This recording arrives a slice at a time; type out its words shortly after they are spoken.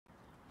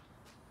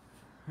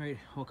Right,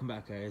 welcome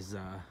back, guys.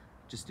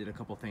 Just did a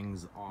couple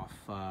things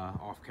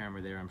off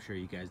camera there. I'm sure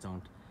you guys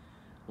don't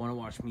want to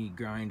watch me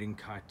grind and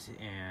cut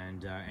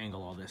and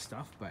angle all this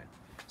stuff, but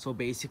so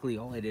basically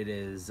all I did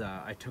is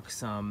I took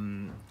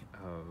some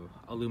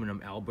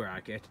aluminum L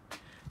bracket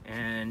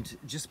and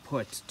just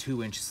put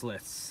 2-inch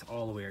slits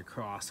all the way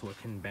across so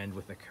it can bend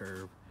with a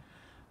curve.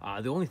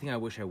 The only thing I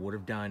wish I would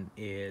have done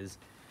is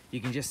you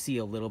can just see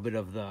a little bit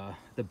of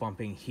the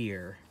bumping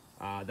here.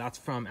 That's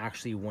from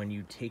actually when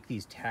you take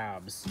these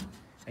tabs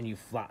and you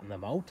flatten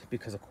them out,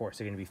 because of course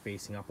they're going to be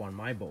facing up on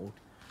my boat.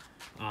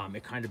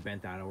 It kind of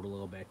bent that out a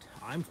little bit.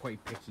 I'm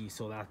quite picky,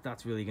 so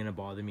that's really going to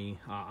bother me.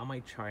 I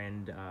might try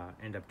and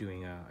end up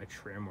doing a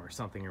trim or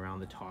something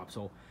around the top,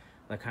 so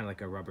like kind of like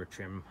a rubber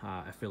trim,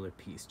 a filler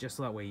piece, just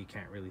so that way you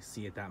can't really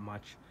see it that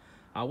much.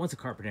 Once the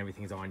carpet and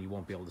everything's on, you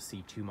won't be able to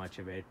see too much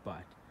of it.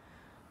 But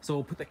so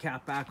we'll put the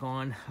cap back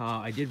on.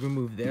 I did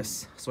remove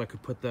this so I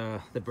could put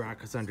the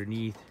brackets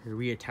underneath,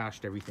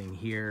 reattached everything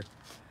here.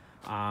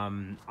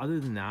 Other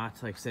than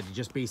that, like I said,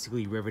 just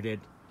basically riveted.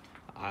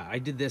 I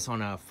did this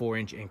on a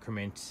 4-inch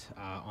increment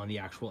on the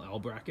actual L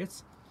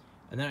brackets,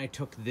 and then I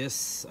took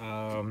this.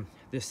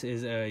 This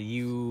is a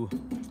U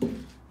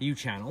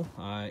channel.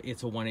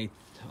 It's a 1/8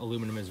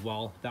 aluminum as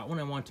well. That one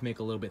I want to make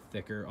a little bit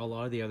thicker. A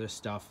lot of the other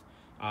stuff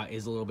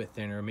is a little bit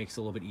thinner, makes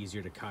it a little bit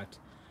easier to cut.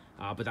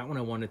 But that one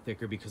I wanted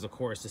thicker because, of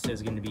course, this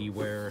is going to be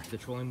where the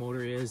trolling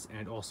motor is,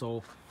 and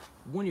also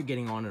when you're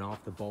getting on and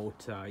off the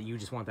boat, you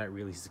just want that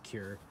really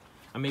secure.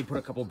 I may put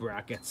a couple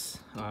brackets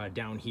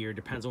down here,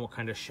 depends on what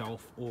kind of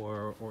shelf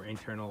or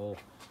internal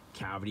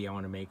cavity I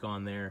want to make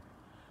on there.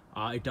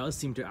 It does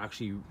seem to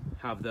actually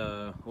have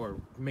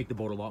make the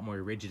boat a lot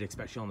more rigid,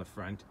 especially on the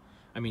front.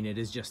 I mean, it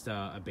is just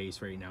a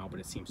base right now, but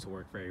it seems to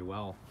work very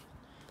well.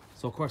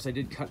 So of course I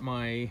did cut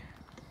my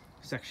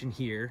section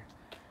here.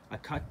 I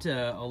cut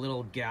a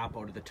little gap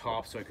out of the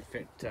top so I could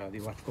fit the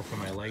electrical for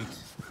my light.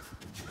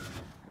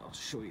 I'll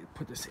show you,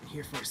 put this in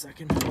here for a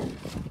second.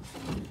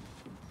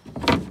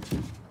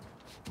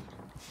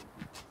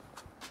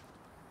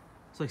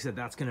 So like I said,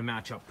 that's going to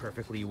match up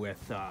perfectly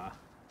with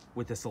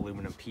this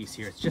aluminum piece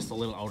here. It's just a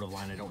little out of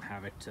line. I don't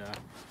have it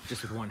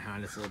just with one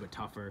hand. It's a little bit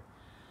tougher.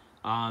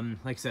 Like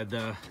I said,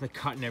 the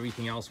cut and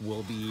everything else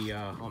will be,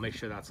 I'll make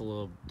sure that's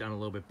done a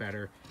little bit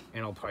better,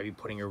 and I'll probably be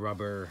putting a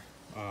rubber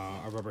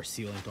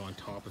sealant on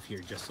top of here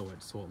just so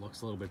it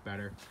looks a little bit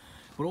better.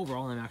 But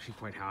overall, I'm actually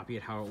quite happy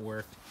at how it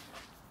worked.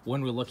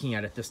 When we're looking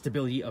at it, the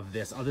stability of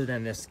this, other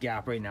than this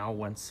gap right now,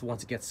 once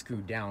it gets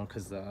screwed down,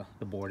 because the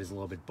board is a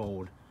little bit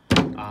bowed,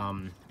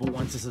 but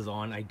once this is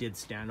on, I did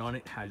stand on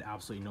it, had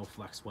absolutely no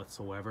flex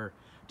whatsoever.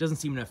 Doesn't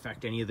seem to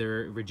affect any of the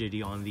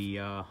rigidity on the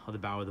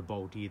bow of the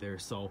boat either,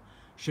 so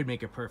should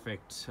make a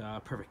perfect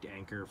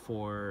anchor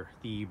for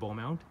the bow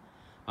mount.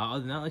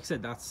 Other than that, like I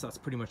said, that's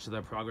pretty much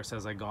the progress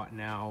as I got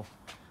now.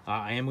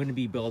 I am going to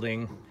be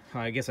building,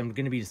 I guess I'm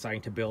going to be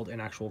deciding to build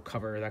an actual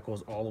cover that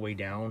goes all the way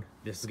down.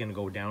 This is going to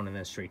go down and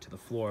then straight to the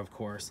floor, of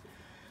course.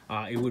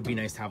 It would be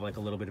nice to have like a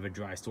little bit of a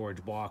dry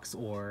storage box,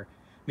 or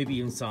maybe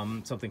even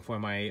something for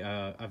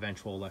my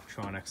eventual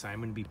electronics. I'm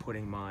going to be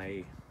putting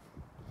my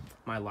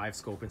live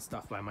scope and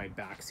stuff by my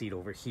back seat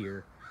over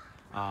here,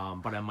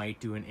 but I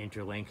might do an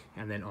interlink,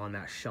 and then on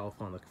that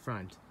shelf on the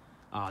front,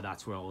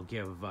 that's where I'll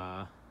give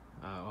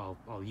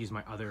I'll use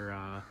my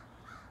other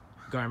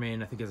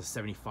Garmin, I think it's a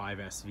 75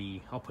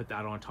 SV. I'll put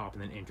that on top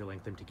and then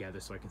interlink them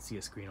together so I can see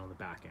a screen on the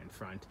back and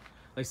front.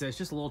 Like I said, it's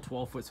just a little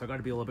 12-foot, so I got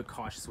to be a little bit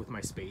cautious with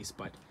my space,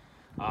 but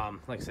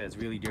like I said, it's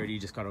really dirty,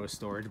 just got out of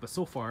storage. But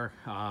so far,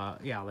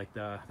 yeah, like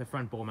the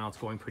front bow mount's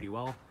going pretty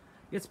well.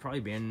 It's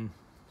probably been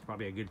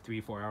a good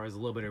 3-4 hours, a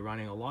little bit of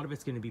running. A lot of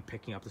it's going to be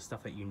picking up the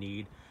stuff that you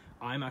need.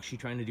 I'm actually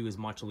trying to do as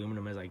much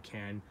aluminum as I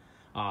can,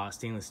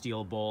 stainless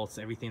steel bolts,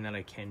 everything that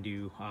I can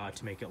do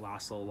to make it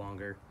last a little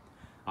longer.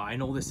 I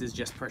know this is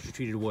just pressure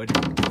treated wood.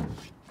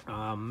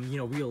 You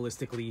know,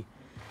 realistically,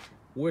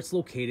 where it's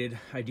located,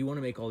 I do want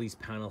to make all these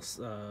panels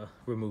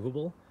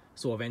removable.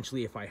 So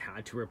eventually, if I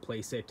had to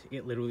replace it,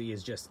 it literally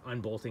is just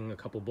unbolting a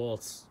couple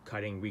bolts,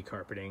 cutting,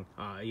 recarpeting,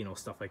 you know,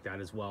 stuff like that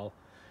as well.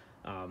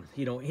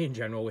 You know, in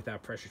general, with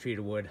that pressure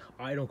treated wood,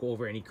 I don't go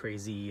over any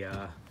crazy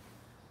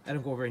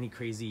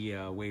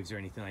waves or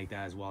anything like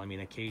that as well. I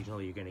mean,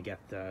 occasionally you're going to get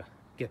the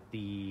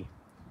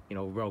you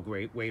know, rogue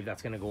wave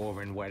that's going to go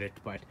over and wet it,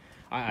 but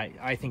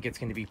I think it's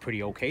going to be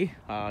pretty okay.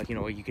 You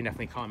know, you can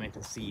definitely comment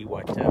and see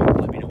what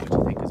let me know what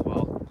you think as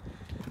well.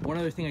 One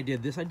other thing I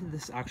did this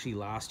actually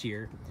last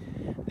year.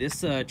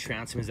 This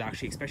transom is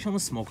actually, especially on the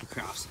smoker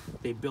crafts,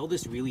 they build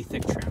this really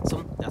thick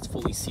transom that's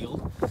fully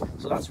sealed,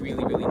 so that's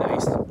really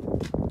nice.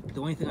 The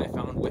only thing I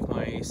found with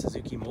my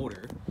Suzuki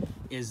motor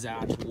is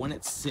that when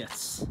it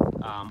sits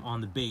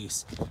on the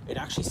base, it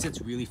actually sits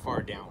really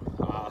far down.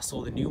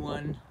 So the new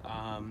one,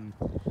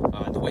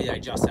 the way I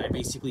adjusted, I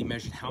basically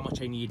measured how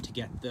much I needed to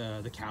get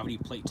the cavity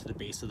plate to the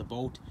base of the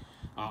boat.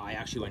 I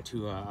actually went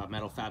to a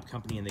metal fab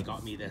company and they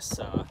got me this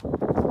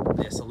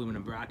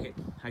aluminum bracket.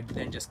 I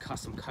then just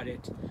custom cut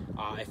it.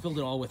 I filled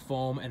it all with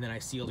foam, and then I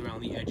sealed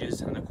around the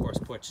edges, and of course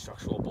put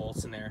structural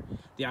bolts in there.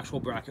 The actual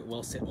bracket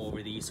will sit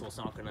over these, so it's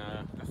not going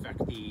to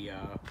affect the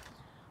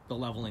the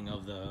leveling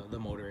of the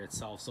motor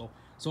itself.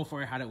 So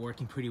far I had it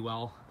working pretty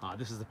well.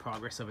 This is the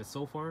progress of it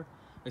so far. Like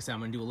I said, I'm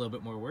gonna do a little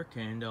bit more work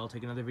and I'll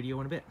take another video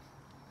in a bit.